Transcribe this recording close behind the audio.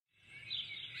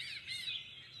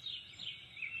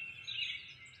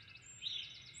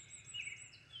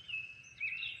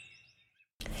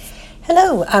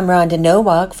Hello, I'm Rhonda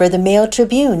Nowak for the Mail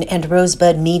Tribune and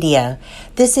Rosebud Media.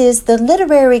 This is The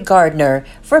Literary Gardener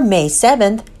for May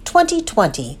 7th,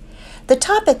 2020. The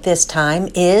topic this time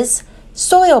is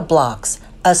soil blocks,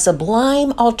 a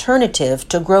sublime alternative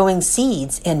to growing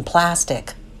seeds in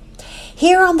plastic.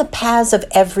 Here on the paths of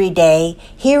every day,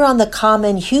 here on the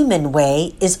common human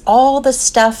way, is all the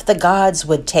stuff the gods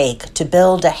would take to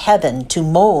build a heaven, to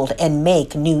mold and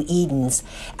make new Edens.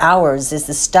 Ours is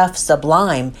the stuff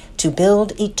sublime to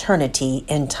build eternity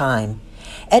in time.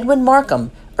 Edwin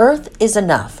Markham, Earth is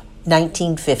Enough,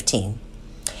 1915.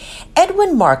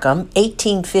 Edwin Markham,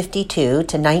 1852 to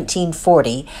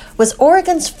 1940, was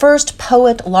Oregon's first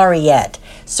poet laureate,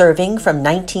 serving from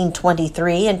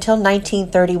 1923 until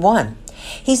 1931.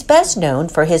 He's best known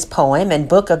for his poem and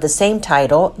book of the same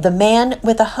title, The Man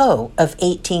with a Hoe of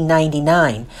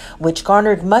 1899, which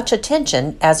garnered much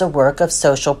attention as a work of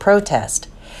social protest.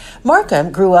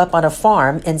 Markham grew up on a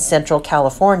farm in Central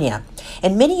California,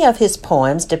 and many of his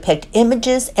poems depict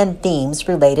images and themes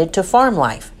related to farm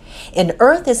life. In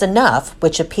Earth is Enough,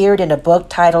 which appeared in a book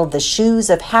titled The Shoes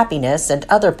of Happiness and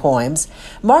Other Poems,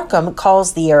 Markham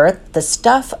calls the earth the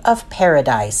stuff of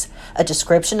paradise, a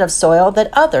description of soil that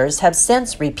others have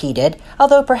since repeated,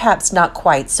 although perhaps not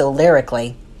quite so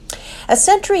lyrically. A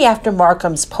century after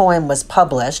Markham's poem was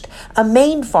published, a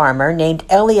Maine farmer named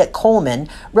Eliot Coleman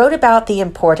wrote about the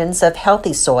importance of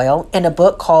healthy soil in a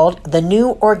book called The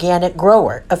New Organic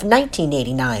Grower of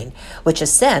 1989, which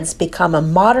has since become a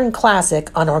modern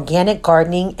classic on organic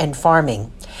gardening and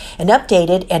farming. An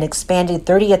updated and expanded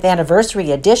 30th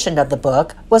anniversary edition of the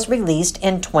book was released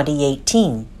in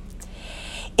 2018.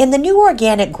 In The New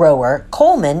Organic Grower,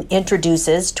 Coleman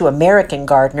introduces to American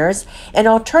gardeners an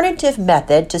alternative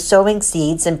method to sowing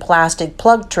seeds in plastic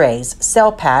plug trays,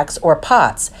 cell packs, or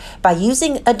pots by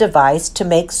using a device to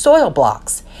make soil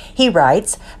blocks. He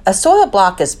writes, "A soil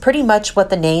block is pretty much what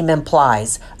the name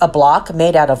implies, a block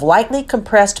made out of lightly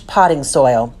compressed potting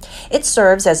soil. It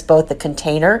serves as both the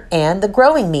container and the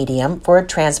growing medium for a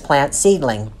transplant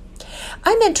seedling.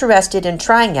 I'm interested in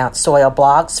trying out soil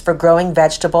blocks for growing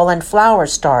vegetable and flower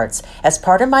starts as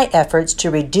part of my efforts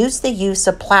to reduce the use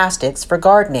of plastics for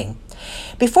gardening."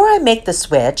 Before I make the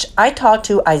switch, I talked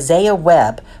to Isaiah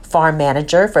Webb, farm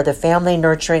manager for the Family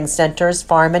Nurturing Center's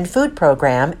Farm and Food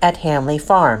Program at Hamley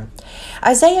Farm.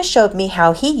 Isaiah showed me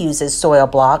how he uses soil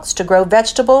blocks to grow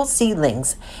vegetable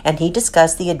seedlings, and he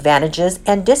discussed the advantages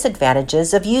and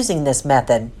disadvantages of using this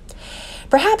method.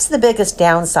 Perhaps the biggest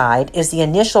downside is the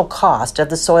initial cost of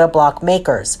the soil block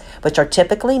makers, which are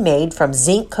typically made from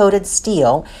zinc-coated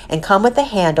steel and come with a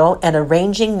handle and a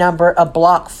ranging number of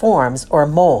block forms or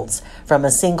molds, from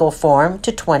a single form to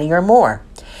 20 or more.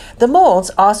 The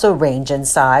molds also range in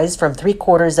size from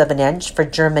 3/4 of an inch for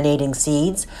germinating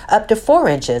seeds up to 4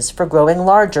 inches for growing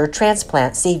larger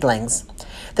transplant seedlings.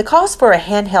 The cost for a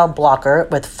handheld blocker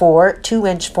with 4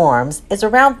 2-inch forms is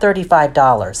around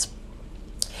 $35.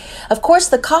 Of course,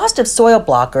 the cost of soil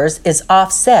blockers is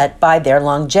offset by their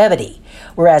longevity.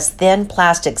 Whereas thin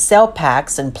plastic cell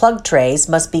packs and plug trays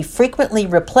must be frequently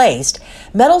replaced,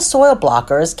 metal soil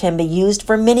blockers can be used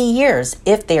for many years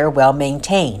if they are well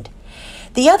maintained.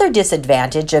 The other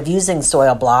disadvantage of using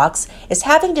soil blocks is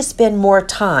having to spend more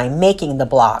time making the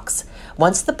blocks.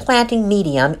 Once the planting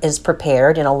medium is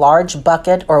prepared in a large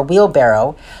bucket or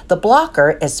wheelbarrow, the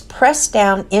blocker is pressed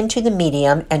down into the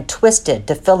medium and twisted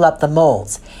to fill up the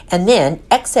molds, and then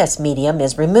excess medium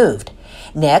is removed.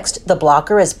 Next, the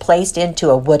blocker is placed into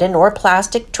a wooden or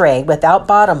plastic tray without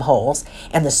bottom holes,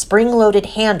 and the spring-loaded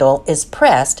handle is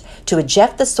pressed to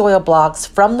eject the soil blocks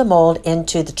from the mold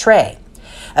into the tray.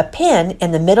 A pin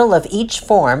in the middle of each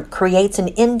form creates an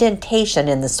indentation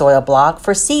in the soil block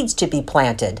for seeds to be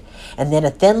planted, and then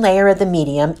a thin layer of the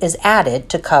medium is added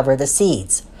to cover the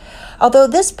seeds. Although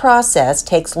this process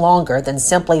takes longer than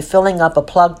simply filling up a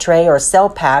plug tray or cell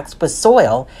packs with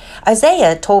soil,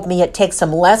 Isaiah told me it takes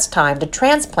him less time to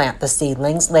transplant the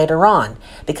seedlings later on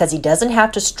because he doesn't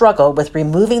have to struggle with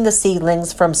removing the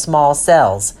seedlings from small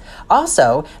cells.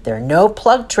 Also, there are no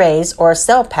plug trays or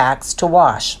cell packs to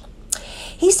wash.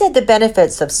 He said the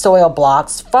benefits of soil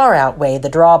blocks far outweigh the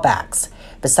drawbacks.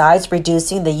 Besides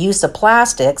reducing the use of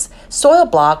plastics, soil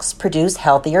blocks produce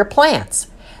healthier plants.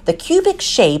 The cubic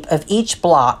shape of each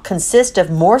block consists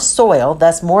of more soil,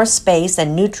 thus more space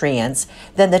and nutrients,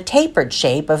 than the tapered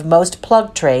shape of most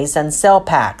plug trays and cell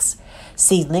packs.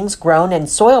 Seedlings grown in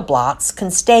soil blocks can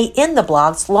stay in the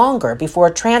blocks longer before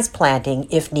transplanting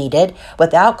if needed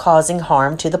without causing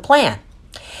harm to the plant.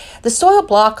 The soil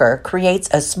blocker creates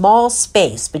a small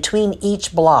space between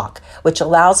each block, which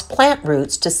allows plant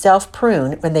roots to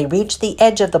self-prune when they reach the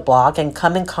edge of the block and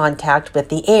come in contact with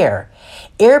the air.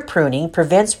 Air pruning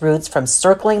prevents roots from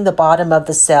circling the bottom of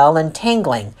the cell and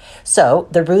tangling, so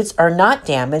the roots are not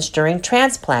damaged during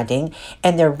transplanting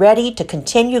and they're ready to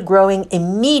continue growing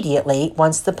immediately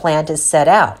once the plant is set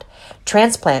out.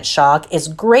 Transplant shock is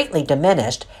greatly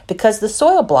diminished because the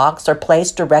soil blocks are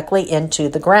placed directly into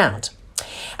the ground.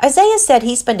 Isaiah said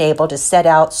he's been able to set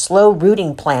out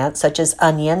slow-rooting plants such as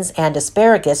onions and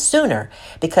asparagus sooner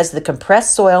because the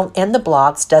compressed soil in the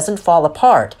blocks doesn't fall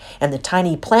apart and the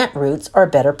tiny plant roots are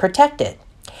better protected.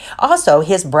 Also,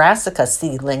 his brassica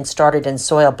seedlings started in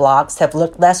soil blocks have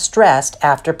looked less stressed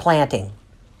after planting.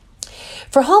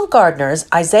 For home gardeners,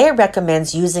 Isaiah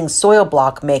recommends using soil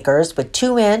block makers with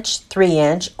 2-inch,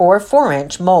 3-inch, or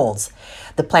 4-inch molds.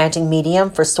 The planting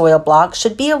medium for soil blocks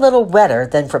should be a little wetter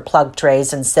than for plug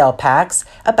trays and cell packs,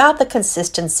 about the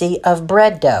consistency of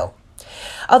bread dough.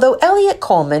 Although Elliot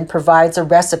Coleman provides a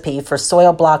recipe for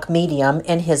soil block medium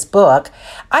in his book,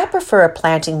 I prefer a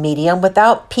planting medium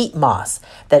without peat moss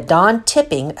that Don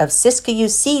Tipping of Siskiyou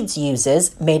Seeds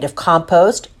uses, made of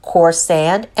compost, coarse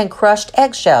sand, and crushed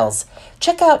eggshells.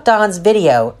 Check out Don's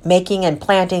video, Making and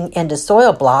Planting into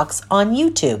Soil Blocks, on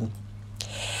YouTube.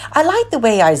 I like the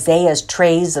way Isaiah's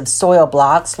trays of soil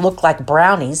blocks look like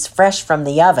brownies fresh from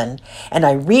the oven, and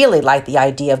I really like the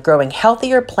idea of growing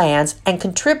healthier plants and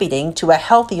contributing to a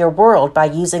healthier world by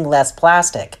using less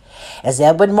plastic. As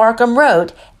Edwin Markham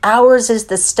wrote, ours is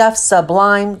the stuff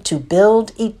sublime to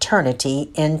build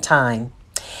eternity in time.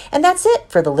 And that's it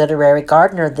for the Literary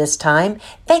Gardener this time.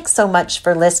 Thanks so much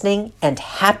for listening, and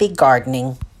happy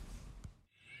gardening.